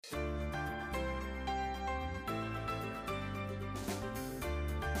Hi,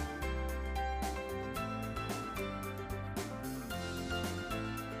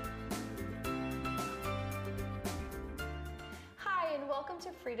 and welcome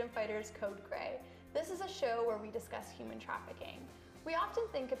to Freedom Fighters Code Gray. This is a show where we discuss human trafficking. We often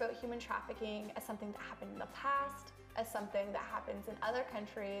think about human trafficking as something that happened in the past, as something that happens in other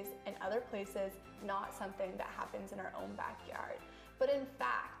countries and other places, not something that happens in our own backyard. But in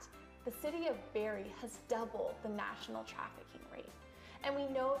fact, the city of Barrie has doubled the national trafficking rate. And we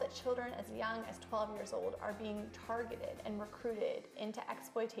know that children as young as 12 years old are being targeted and recruited into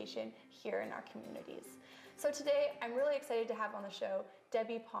exploitation here in our communities. So today, I'm really excited to have on the show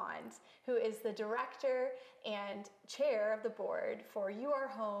Debbie Pond, who is the director and chair of the board for You Are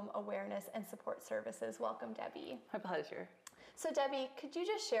Home Awareness and Support Services. Welcome, Debbie. My pleasure. So Debbie, could you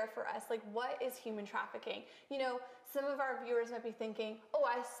just share for us, what is human trafficking? You know, some of our viewers might be thinking, oh,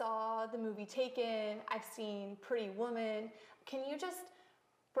 I saw the movie Taken, I've seen Pretty Woman. Can you just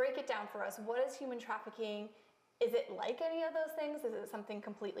break it down for us? What is human trafficking? Is it like any of those things? Is it something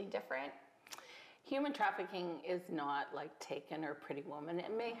completely different? Human trafficking is not like Taken or Pretty Woman.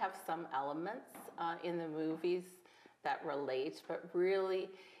 It may have some elements in the movies that relate, but really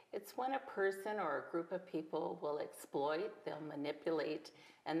it's when a person or a group of people will exploit, they'll manipulate,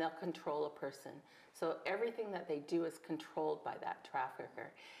 and they'll control a person. So everything that they do is controlled by that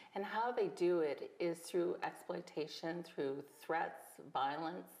trafficker. And how they do it is through exploitation, through threats,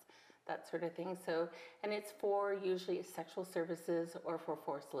 violence, that sort of thing. So, and it's for usually sexual services or for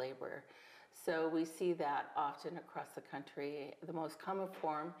forced labor. So we see that often across the country. The most common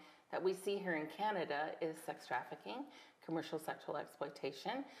form that we see here in Canada is sex trafficking, commercial sexual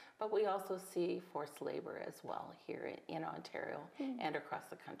exploitation, but we also see forced labor as well here in Ontario and across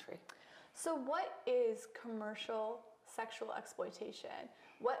the country. So what is commercial sexual exploitation?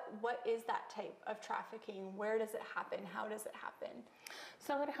 What is that type of trafficking? Where does it happen? How does it happen?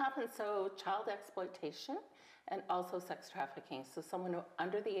 So it happens, child exploitation and also sex trafficking. So someone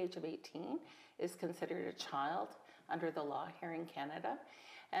under the age of 18 is considered a child under the law here in Canada,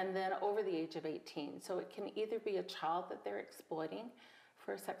 and then over the age of 18. So it can either be a child that they're exploiting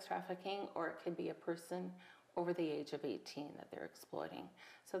for sex trafficking, or it can be a person over the age of 18 that they're exploiting.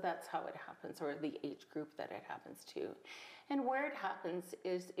 So that's how it happens, or the age group that it happens to. And where it happens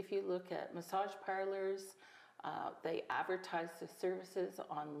is if you look at massage parlors, they advertise the services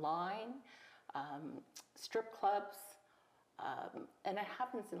online, strip clubs, and it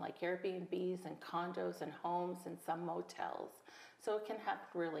happens in like Airbnbs and condos and homes and some motels. So it can happen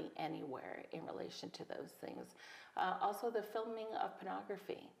really anywhere in relation to those things. Also the filming of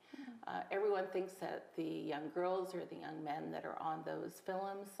pornography. Everyone thinks that the young girls or the young men that are on those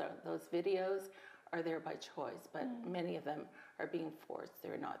films or those videos are there by choice, but many of them are being forced.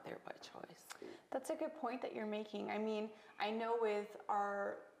 They're not there by choice. That's a good point that you're making. I mean, I know with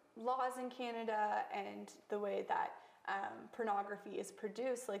our laws in Canada and the way that pornography is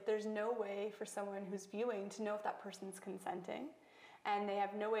produced, there's no way for someone who's viewing to know if that person's consenting, and they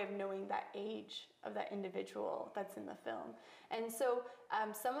have no way of knowing that age of that individual that's in the film. And so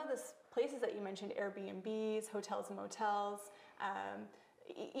some of the places that you mentioned, Airbnbs, hotels and motels,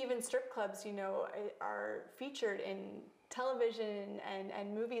 even strip clubs, are featured in television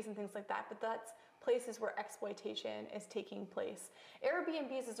and movies and things like that, but that's places where exploitation is taking place.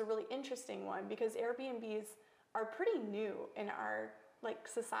 Airbnbs is a really interesting one because Airbnbs are pretty new in our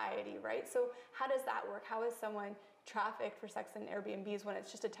society, right? So how does that work? How is someone trafficked for sex in Airbnbs when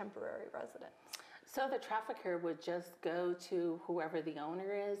it's just a temporary residence? So the trafficker would just go to whoever the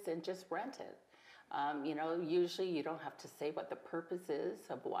owner is and just rent it. Usually you don't have to say what the purpose is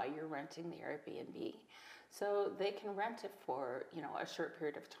of why you're renting the Airbnb. So they can rent it for, a short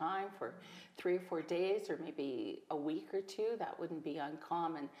period of time, for 3 or 4 days, or maybe a week or two. That wouldn't be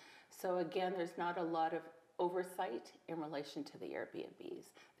uncommon. So again, there's not a lot of oversight in relation to the Airbnbs.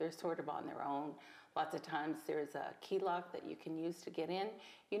 They're sort of on their own. Lots of times there's a key lock that you can use to get in.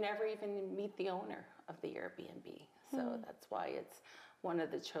 You never even meet the owner of the Airbnb. So that's why it's one of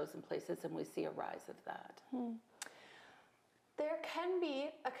the chosen places, and we see a rise of that. There can be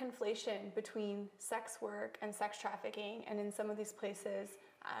a conflation between sex work and sex trafficking, and in some of these places,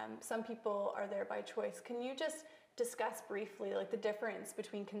 some people are there by choice. Can you just discuss briefly the difference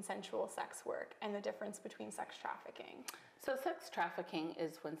between consensual sex work and the difference between sex trafficking? So sex trafficking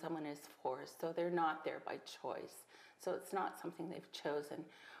is when someone is forced, so they're not there by choice. So it's not something they've chosen.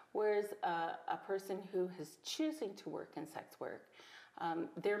 Whereas a person who is choosing to work in sex work,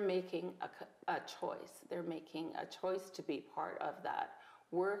 they're making a choice. They're making a choice to be part of that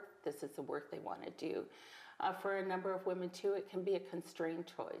work. This is the work they want to do. For a number of women too, it can be a constrained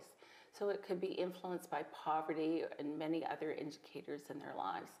choice. So it could be influenced by poverty and many other indicators in their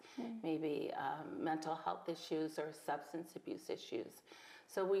lives, maybe mental health issues or substance abuse issues.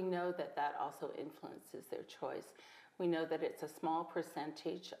 So we know that that also influences their choice. We know that it's a small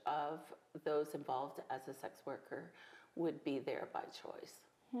percentage of those involved as a sex worker would be there by choice.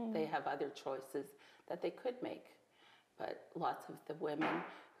 They have other choices that they could make, but lots of the women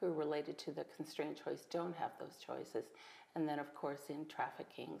who are related to the constrained choice don't have those choices. And then, of course, in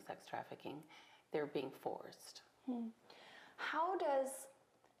trafficking, sex trafficking, they're being forced. How does,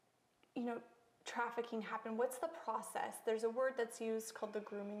 trafficking happen? What's the process? There's a word that's used called the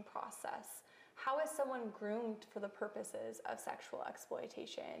grooming process. How is someone groomed for the purposes of sexual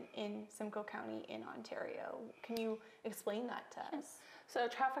exploitation in Simcoe County in Ontario? Can you explain that to us? So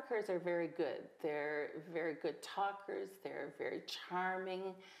traffickers are very good. They're very good talkers. They're very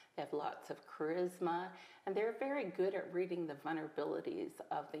charming. They have lots of charisma. And they're very good at reading the vulnerabilities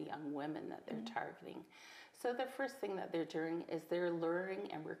of the young women that they're targeting. So the first thing that they're doing is they're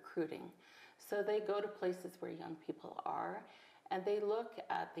luring and recruiting. So they go to places where young people are, and they look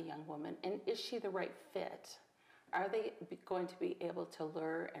at the young woman, and is she the right fit? Are they going to be able to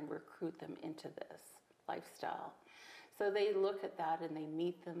lure and recruit them into this lifestyle? So they look at that and they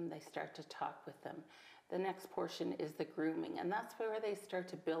meet them, they start to talk with them. The next portion is the grooming, and that's where they start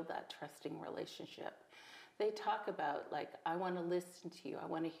to build that trusting relationship. They talk about, like, I want to listen to you, I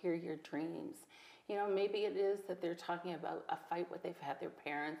want to hear your dreams. Maybe it is that they're talking about a fight what they've had their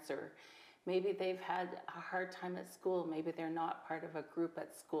parents, or maybe they've had a hard time at school. Maybe they're not part of a group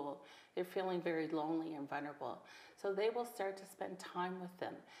at school. They're feeling very lonely and vulnerable. So they will start to spend time with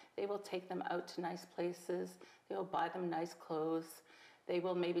them. They will take them out to nice places. They will buy them nice clothes. They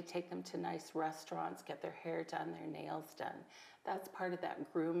will maybe take them to nice restaurants, get their hair done, their nails done. That's part of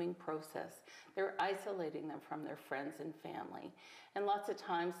that grooming process. They're isolating them from their friends and family. And lots of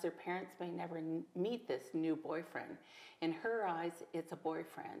times their parents may never meet this new boyfriend. In her eyes, it's a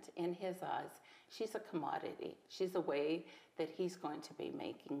boyfriend. In his eyes, she's a commodity. She's a way that he's going to be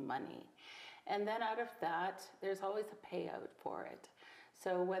making money. And then out of that, there's always a payout for it.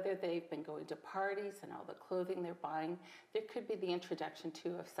 So whether they've been going to parties and all the clothing they're buying, there could be the introduction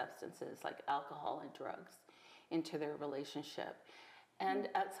too of substances like alcohol and drugs into their relationship. And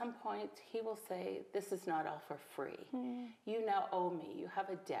at some point, he will say, this is not all for free. You now owe me. You have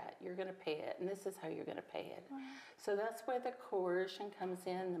a debt. You're going to pay it, and this is how you're going to pay it. So that's where the coercion comes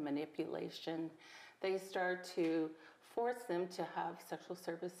in, the manipulation. They start to force them to have sexual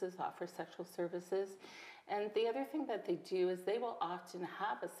services, offer sexual services. And the other thing that they do is they will often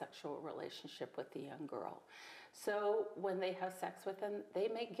have a sexual relationship with the young girl. So when they have sex with them, they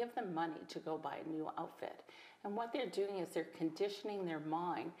may give them money to go buy a new outfit. And what they're doing is they're conditioning their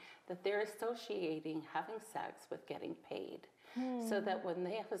mind that they're associating having sex with getting paid. So that when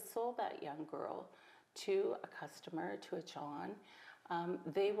they have sold that young girl to a customer, to a John,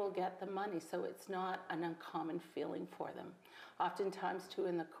 they will get the money. So it's not an uncommon feeling for them. Oftentimes too,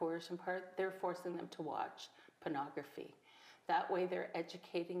 in the coercion part, they're forcing them to watch pornography. That way they're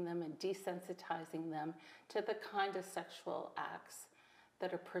educating them and desensitizing them to the kind of sexual acts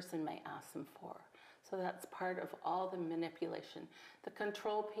that a person may ask them for. So that's part of all the manipulation. The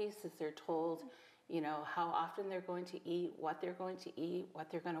control piece is they're told, how often they're going to eat, what they're going to eat, what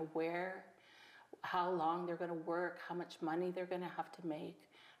they're going to wear, how long they're going to work, how much money they're going to have to make,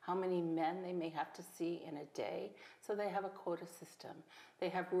 how many men they may have to see in a day. So they have a quota system. They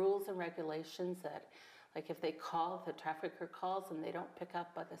have rules and regulations that, like if they call, if the trafficker calls and they don't pick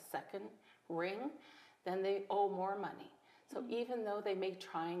up by the second ring, then they owe more money. So even though they may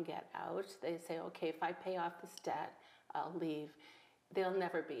try and get out, they say, okay, if I pay off this debt, I'll leave. They'll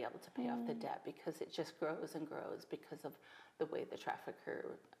never be able to pay off the debt because it just grows and grows because of the way the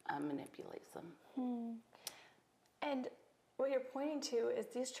trafficker manipulates them. And what you're pointing to is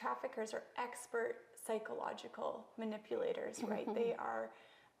these traffickers are expert psychological manipulators, right? They are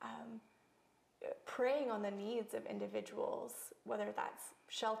preying on the needs of individuals, whether that's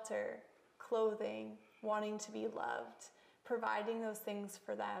shelter, clothing, wanting to be loved, providing those things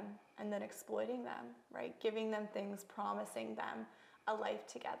for them, and then exploiting them, right? Giving them things, promising them a life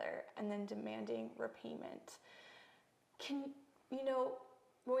together, and then demanding repayment.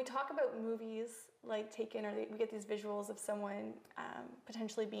 When we talk about movies like Taken, or we get these visuals of someone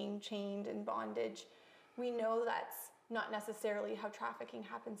potentially being chained in bondage, we know that's not necessarily how trafficking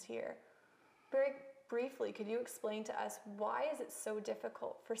happens here. Very briefly, could you explain to us why is it so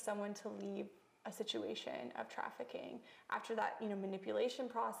difficult for someone to leave a situation of trafficking after that manipulation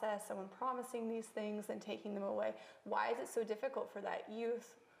process, someone promising these things and taking them away? Why is it so difficult for that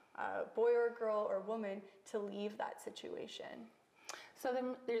youth boy or girl or woman to leave that situation?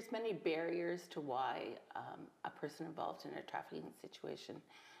 So there's many barriers to why a person involved in a trafficking situation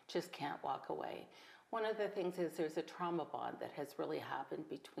just can't walk away. One of the things is there's a trauma bond that has really happened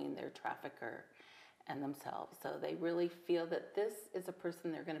between their trafficker and themselves. So they really feel that this is a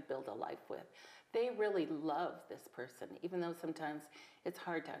person they're going to build a life with. They really love this person, even though sometimes it's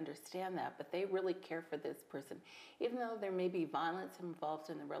hard to understand that, but they really care for this person. Even though there may be violence involved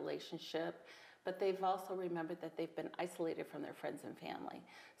in the relationship, but they've also remembered that they've been isolated from their friends and family.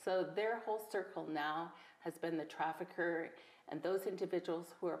 So their whole circle now has been the trafficker and those individuals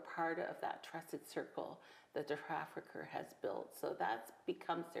who are part of that trusted circle that the trafficker has built. So that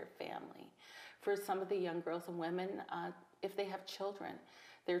becomes their family. For some of the young girls and women, if they have children,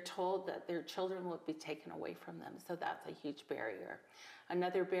 they're told that their children will be taken away from them. So that's a huge barrier.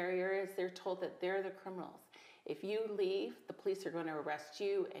 Another barrier is they're told that they're the criminals. If you leave, the police are going to arrest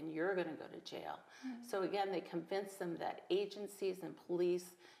you and you're going to go to jail. Mm-hmm. So again, they convince them that agencies and police,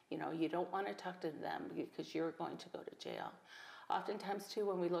 you don't want to talk to them because you're going to go to jail. Oftentimes too,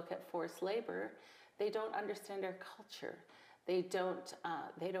 when we look at forced labor, they don't understand our culture. They don't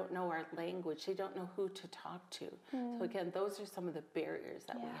know our language. They don't know who to talk to. Mm. So again, those are some of the barriers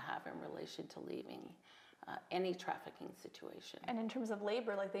that we have in relation to leaving any trafficking situation. And in terms of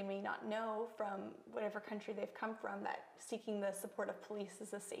labor, like they may not know from whatever country they've come from that seeking the support of police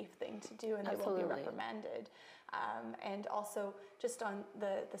is a safe thing to do and they won't be reprimanded. And also just on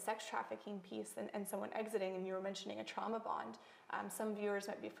the sex trafficking piece and someone exiting, and you were mentioning a trauma bond, some viewers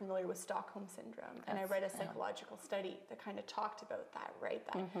might be familiar with Stockholm Syndrome. And I read a psychological study that kind of talked about that, right?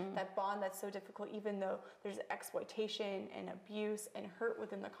 That bond that's so difficult, even though there's exploitation and abuse and hurt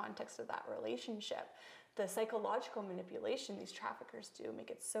within the context of that relationship. The psychological manipulation these traffickers do make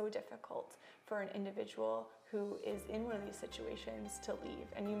it so difficult for an individual who is in one of these situations to leave.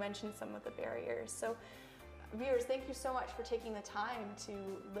 And you mentioned some of the barriers. So viewers, thank you so much for taking the time to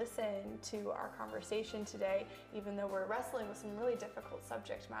listen to our conversation today. Even though we're wrestling with some really difficult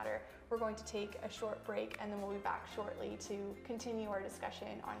subject matter, we're going to take a short break and then we'll be back shortly to continue our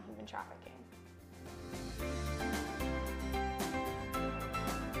discussion on human trafficking.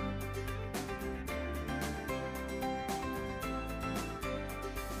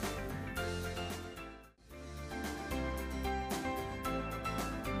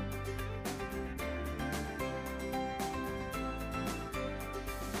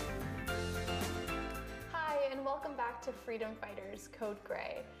 To Freedom Fighters Code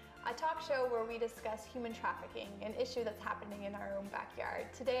Grey, a talk show where we discuss human trafficking, an issue that's happening in our own backyard.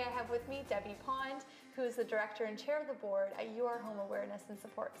 Today I have with me Debbie Pond, who is the director and chair of the board at UR Home Awareness and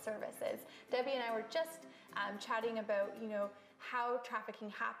Support Services. Debbie and I were just chatting about, how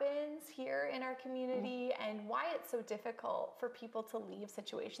trafficking happens here in our community and why it's so difficult for people to leave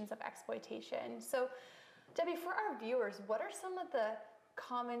situations of exploitation. So, Debbie, for our viewers, what are some of the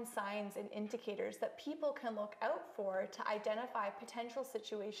common signs and indicators that people can look out for to identify potential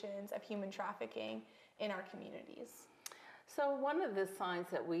situations of human trafficking in our communities? So one of the signs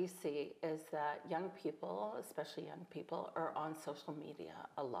that we see is that young people, especially young people, are on social media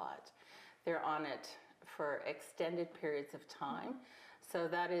a lot. They're on it for extended periods of time. So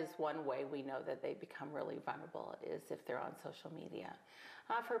that is one way we know that they become really vulnerable, is if they're on social media.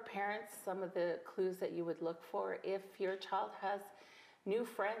 For parents, some of the clues that you would look for, if your child has new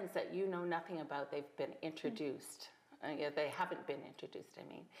friends that you know nothing about, they've been introduced. They haven't been introduced,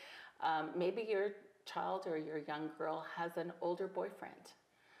 I mean. Maybe your child or your young girl has an older boyfriend.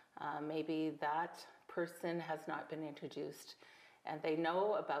 Maybe that person has not been introduced and they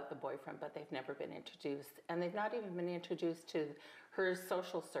know about the boyfriend, but they've never been introduced. And they've not even been introduced to her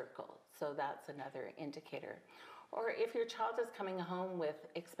social circle. So that's another indicator. Or if your child is coming home with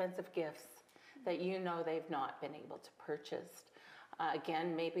expensive gifts that you know they've not been able to purchase.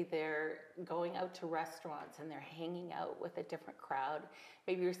 Again, maybe they're going out to restaurants and they're hanging out with a different crowd.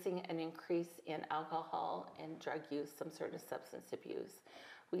 Maybe you're seeing an increase in alcohol and drug use, some sort of substance abuse.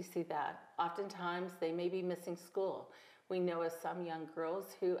 We see that. Oftentimes, they may be missing school. We know of some young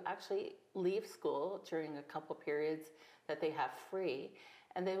girls who actually leave school during a couple periods that they have free,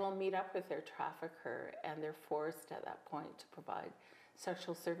 and they will meet up with their trafficker, and they're forced at that point to provide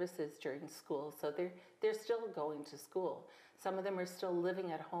sexual services during school. So they're still going to school. Some of them are still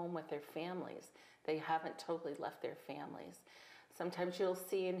living at home with their families. They haven't totally left their families. Sometimes you'll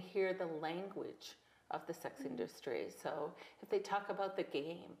see and hear the language of the sex industry. So if they talk about the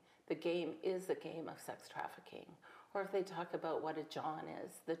game is a game of sex trafficking. Or if they talk about what a John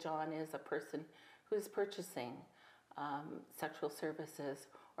is, the John is a person who's purchasing sexual services.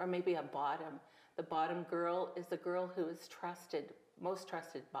 Or maybe a bottom. The bottom girl is a girl who is trusted most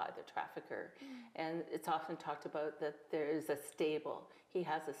trusted by the trafficker. And it's often talked about that there is a stable. He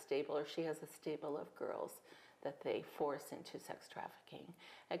has a stable or she has a stable of girls that they force into sex trafficking.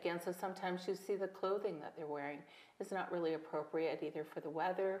 Again, so sometimes you see the clothing that they're wearing is not really appropriate either for the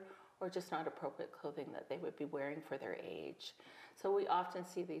weather or just not appropriate clothing that they would be wearing for their age. So we often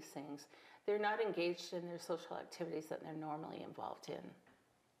see these things. They're not engaged in their social activities that they're normally involved in.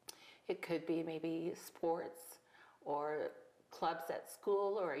 It could be maybe sports or clubs at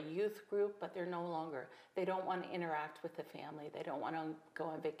school or a youth group, but they're no longer, they don't want to interact with the family. They don't want to go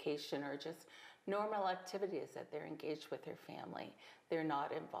on vacation or just normal activities that they're engaged with their family. They're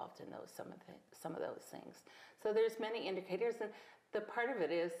not involved in those some of those things. So there's many indicators, and the part of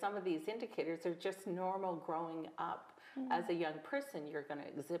it is some of these indicators are just normal growing up. As a young person, you're going to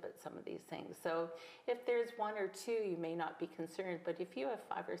exhibit some of these things. So if there's one or two, you may not be concerned, but if you have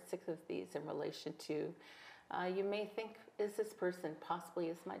 5 or 6 of these in relation to, you may think, is this person possibly,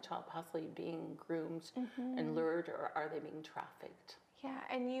 is my child possibly being groomed and lured, or are they being trafficked? Yeah,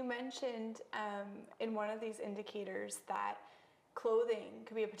 and you mentioned in one of these indicators that clothing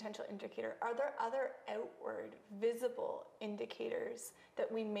could be a potential indicator. Are there other outward, visible indicators that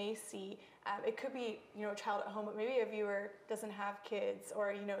we may see? It could be, a child at home, but maybe a viewer doesn't have kids,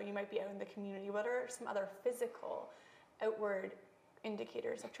 or you might be out in the community. What are some other physical, outward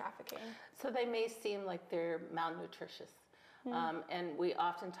indicators of trafficking? So they may seem like they're malnutritious. And we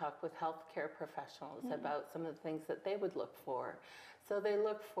often talk with healthcare professionals about some of the things that they would look for. So they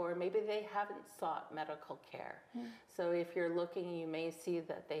look for, maybe they haven't sought medical care. So if you're looking, you may see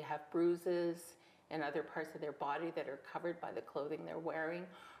that they have bruises in other parts of their body that are covered by the clothing they're wearing,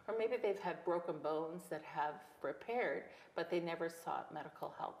 or maybe they've had broken bones that have repaired, but they never sought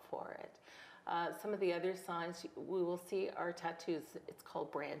medical help for it. Some of the other signs we will see are tattoos. It's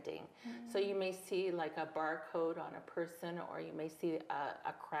called branding. So you may see like a barcode on a person, or you may see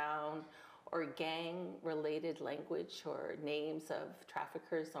a crown, or gang-related language or names of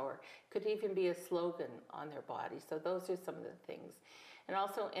traffickers, or could even be a slogan on their body. So those are some of the things. And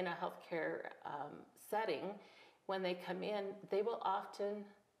also in a healthcare setting, when they come in, they will often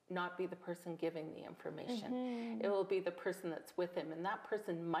not be the person giving the information. It will be the person that's with them, and that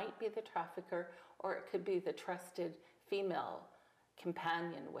person might be the trafficker, or it could be the trusted female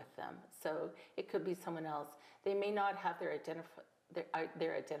companion with them. So it could be someone else. They may not have their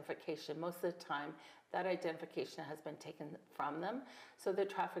identification. Most of the time, that identification has been taken from them. So the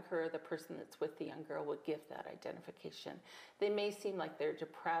trafficker or the person that's with the young girl would give that identification. They may seem like they're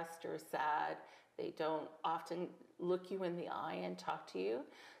depressed or sad. They don't often look you in the eye and talk to you.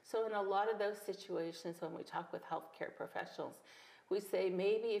 So in a lot of those situations, when we talk with healthcare professionals, we say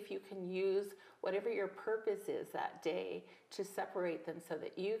maybe if you can use whatever your purpose is that day to separate them so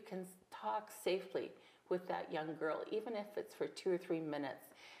that you can talk safely with that young girl, even if it's for 2 or 3 minutes.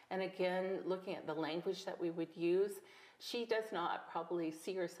 And again, looking at the language that we would use, she does not probably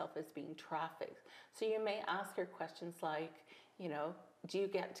see herself as being trafficked. So you may ask her questions like, do you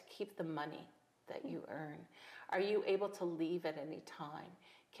get to keep the money that you earn? Are you able to leave at any time?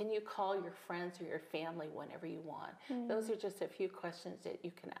 Can you call your friends or your family whenever you want? Those are just a few questions that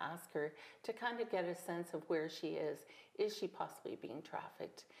you can ask her to kind of get a sense of where she is. Is she possibly being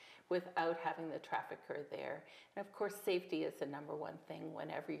trafficked without having the trafficker there? And of course, safety is the number one thing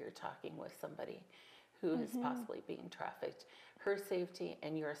whenever you're talking with somebody who is possibly being trafficked. Her safety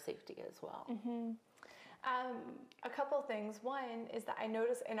and your safety as well. A couple things. One is that I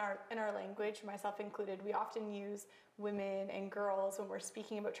notice in our language, myself included, we often use women and girls when we're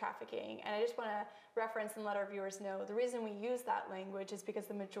speaking about trafficking. And I just want to reference and let our viewers know the reason we use that language is because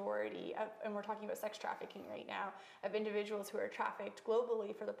the majority of, and we're talking about sex trafficking right now, of individuals who are trafficked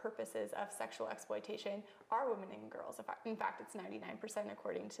globally for the purposes of sexual exploitation are women and girls. In fact, it's 99%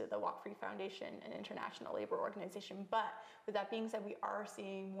 according to the Walk Free Foundation, an international labor organization. But with that being said, we are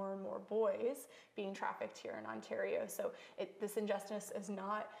seeing more and more boys being trafficked here in Ontario. So this injustice is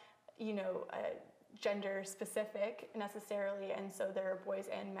not, gender specific necessarily, and so there are boys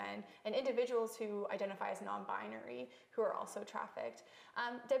and men and individuals who identify as non-binary who are also trafficked.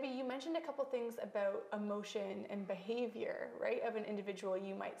 Debbie, you mentioned a couple things about emotion and behavior, right, of an individual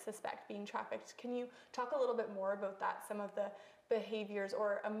you might suspect being trafficked. Can you talk a little bit more about that, some of the behaviors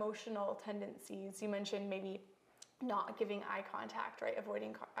or emotional tendencies? You mentioned maybe not giving eye contact, right,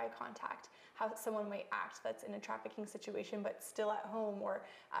 avoiding eye contact, how someone might act that's in a trafficking situation but still at home, or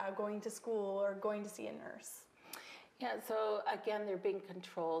going to school, or going to see a nurse. Yeah, so again, they're being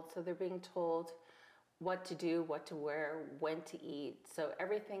controlled. So they're being told what to do, what to wear, when to eat. So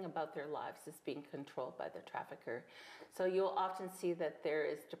everything about their lives is being controlled by the trafficker. So you'll often see that there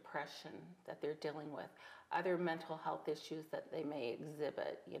is depression that they're dealing with, other mental health issues that they may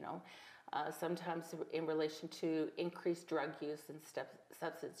exhibit, sometimes in relation to increased drug use and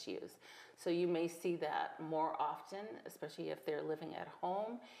substance use. So you may see that more often, especially if they're living at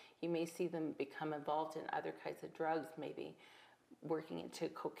home. You may see them become involved in other kinds of drugs, maybe working into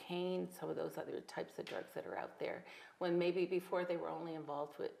cocaine, some of those other types of drugs that are out there, when maybe before they were only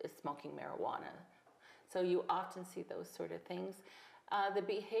involved with smoking marijuana. So you often see those sort of things. The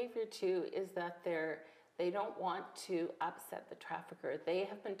behavior too is that they don't want to upset the trafficker. They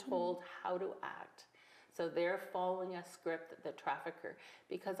have been told how to act. So they're following a script, the trafficker,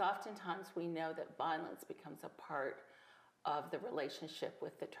 because oftentimes we know that violence becomes a part of the relationship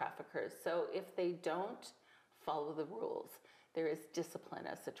with the traffickers. So if they don't follow the rules, there is discipline,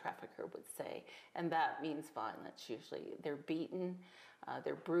 as the trafficker would say, and that means violence usually. They're beaten,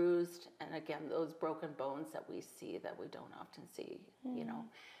 they're bruised, and again, those broken bones that we see that we don't often see,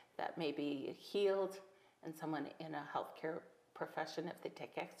 that may be healed, and someone in a healthcare profession, if they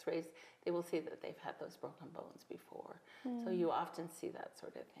take x-rays, they will see that they've had those broken bones before. So you often see that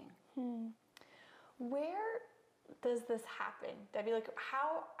sort of thing. Where does this happen, Debbie? Like,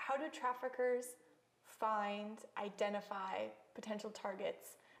 how do traffickers find, identify potential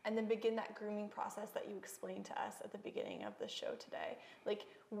targets, and then begin that grooming process that you explained to us at the beginning of the show today? Like,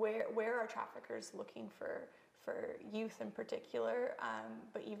 where are traffickers looking for youth in particular,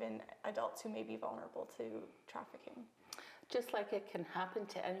 but even adults who may be vulnerable to trafficking? Just like it can happen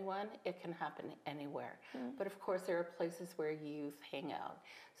to anyone, it can happen anywhere. But of course, there are places where youth hang out.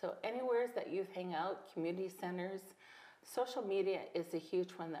 So anywhere that youth hang out, community centers, social media is a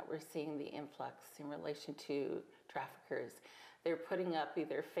huge one that we're seeing the influx in relation to traffickers. They're putting up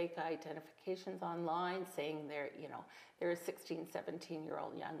either fake identifications online saying they're a 16,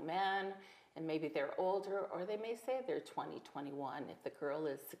 17-year-old young man, and maybe they're older, or they may say they're 20, 21 if the girl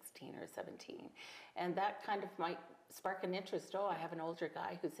is 16 or 17. And that kind of might spark an interest. Oh, I have an older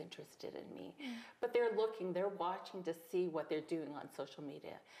guy who's interested in me. But they're looking, they're watching to see what they're doing on social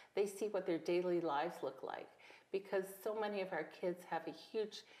media. They see what their daily lives look like, because so many of our kids have a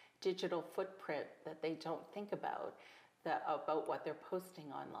huge digital footprint that they don't think about what they're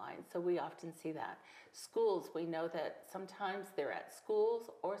posting online. So we often see that. Schools, we know that sometimes they're at schools,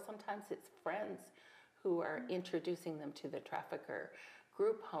 or sometimes it's friends who are introducing them to the trafficker.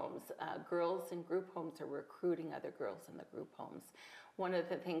 Group homes, girls in group homes are recruiting other girls in the group homes. One of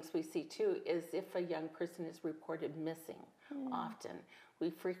the things we see too is if a young person is reported missing often. We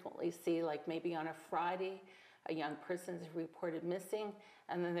frequently see, like maybe on a Friday, a young person is reported missing,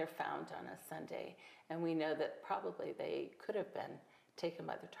 and then they're found on a Sunday. And we know that probably they could have been taken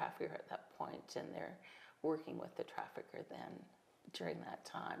by the trafficker at that point, and they're working with the trafficker then during that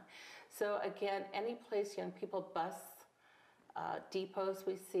time. So again, any place young people, bus depots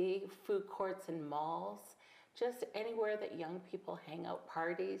we see, food courts and malls, just anywhere that young people hang out,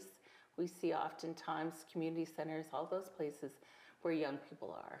 parties, we see oftentimes community centers, all those places where young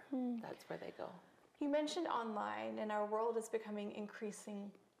people are. That's where they go. You mentioned online, and our world is becoming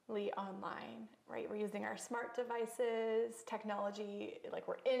increasingly online, right? We're using our smart devices, technology, like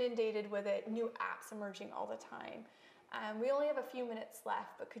we're inundated with it, new apps emerging all the time. We only have a few minutes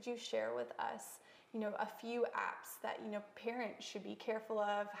left, but could you share with us, a few apps that, parents should be careful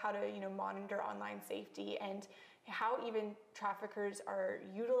of, how to, monitor online safety, and how even traffickers are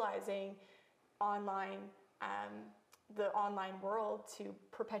utilizing the online world to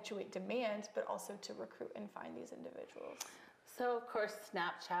perpetuate demand, but also to recruit and find these individuals? So of course,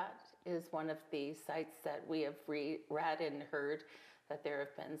 Snapchat is one of the sites that we have read and heard that there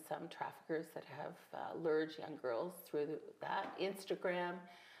have been some traffickers that have lured young girls through that. Instagram,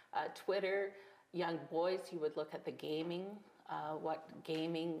 Twitter, young boys, you would look at the gaming, what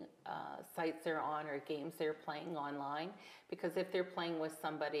gaming sites they're on or games they're playing online, because if they're playing with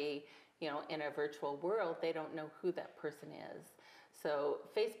somebody in a virtual world, they don't know who that person is. So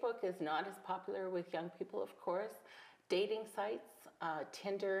Facebook is not as popular with young people, of course. Dating sites,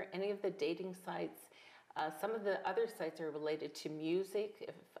 Tinder, any of the dating sites. Some of the other sites are related to music.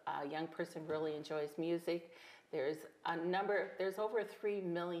 If a young person really enjoys music, there's over 3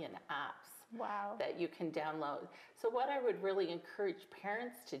 million apps that you can download. So what I would really encourage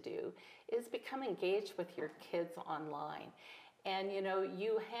parents to do is become engaged with your kids online. And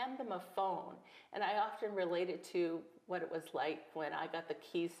you hand them a phone, and I often relate it to what it was like when I got the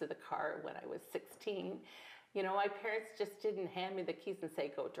keys to the car when I was 16. My parents just didn't hand me the keys and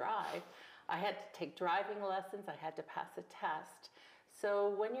say, go drive. I had to take driving lessons, I had to pass a test.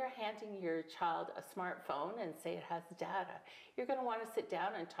 So when you're handing your child a smartphone and say it has data, you're going to want to sit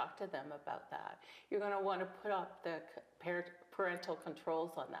down and talk to them about that. You're going to want to put up the parental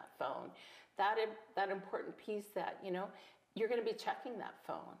controls on that phone. That important piece that, you know, you're going to be checking that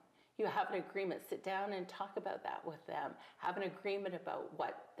phone. You have an agreement, sit down and talk about that with them. Have an agreement about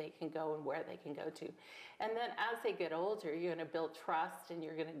what they can go and where they can go to. And then as they get older, you're going to build trust and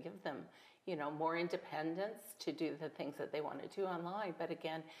you're going to give them, you know, more independence to do the things that they want to do online. But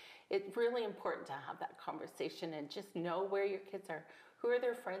again, it's really important to have that conversation and just know where your kids are. Who are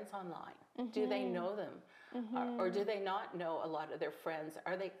their friends online? Mm-hmm. Do they know them? Mm-hmm. Or do they not know a lot of their friends?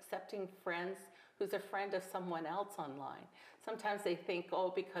 Are they accepting friends who's a friend of someone else online? Sometimes they think,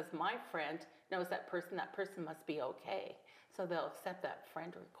 oh, because my friend knows that person must be okay. So they'll accept that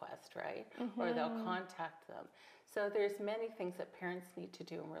friend request, right? Mm-hmm. Or they'll contact them. So there's many things that parents need to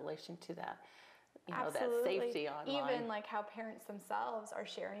do in relation to that, you know, Absolutely. that safety online. Even like how parents themselves are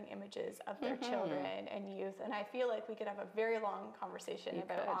sharing images of their mm-hmm. children and youth. And I feel like we could have a very long conversation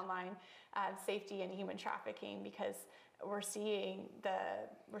about online safety and human trafficking, because we're seeing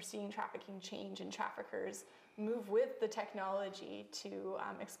trafficking change and traffickers move with the technology to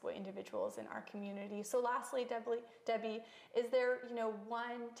exploit individuals in our community. So lastly, Debbie, is there, you know,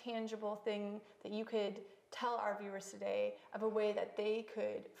 one tangible thing that you could tell our viewers today of a way that they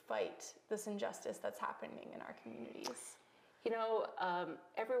could fight this injustice that's happening in our communities? You know,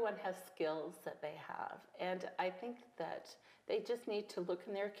 everyone has skills that they have, and I think that they just need to look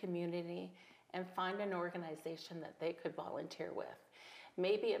in their community and find an organization that they could volunteer with.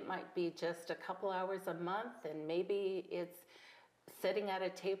 Maybe it might be just a couple hours a month, and maybe it's sitting at a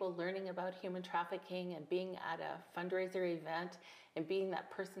table learning about human trafficking and being at a fundraiser event and being that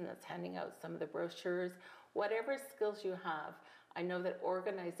person that's handing out some of the brochures. Whatever skills you have, I know that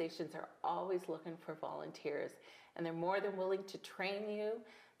organizations are always looking for volunteers, and they're more than willing to train you.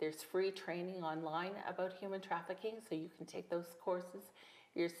 There's free training online about human trafficking, so you can take those courses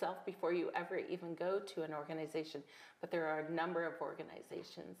yourself before you ever even go to an organization. But there are a number of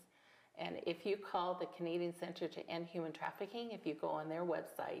organizations. And if you call the Canadian Centre to End Human Trafficking, if you go on their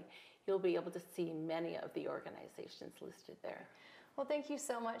website, you'll be able to see many of the organizations listed there. Well, thank you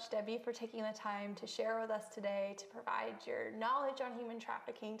so much, Debbie, for taking the time to share with us today, to provide your knowledge on human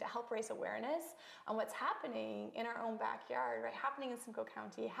trafficking, to help raise awareness on what's happening in our own backyard, right? Happening in Simcoe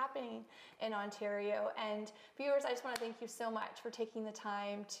County, happening in Ontario. And viewers, I just want to thank you so much for taking the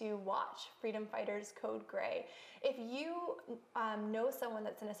time to watch Freedom Fighters Code Grey. If you know someone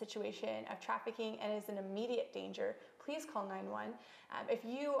that's in a situation of trafficking and is in immediate danger, please call 911. If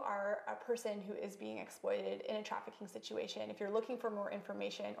you are a person who is being exploited in a trafficking situation, if you're looking for more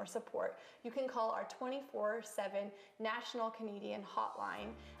information or support, you can call our 24/7 National Canadian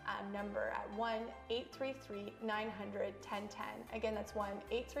Hotline number at 1-833-900-1010. Again, that's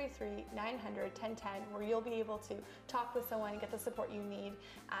 1-833-900-1010, where you'll be able to talk with someone and get the support you need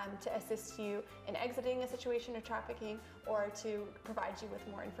to assist you in exiting a situation of trafficking or to provide you with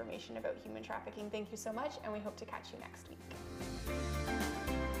more information about human trafficking. Thank you so much, and we hope to catch you next week.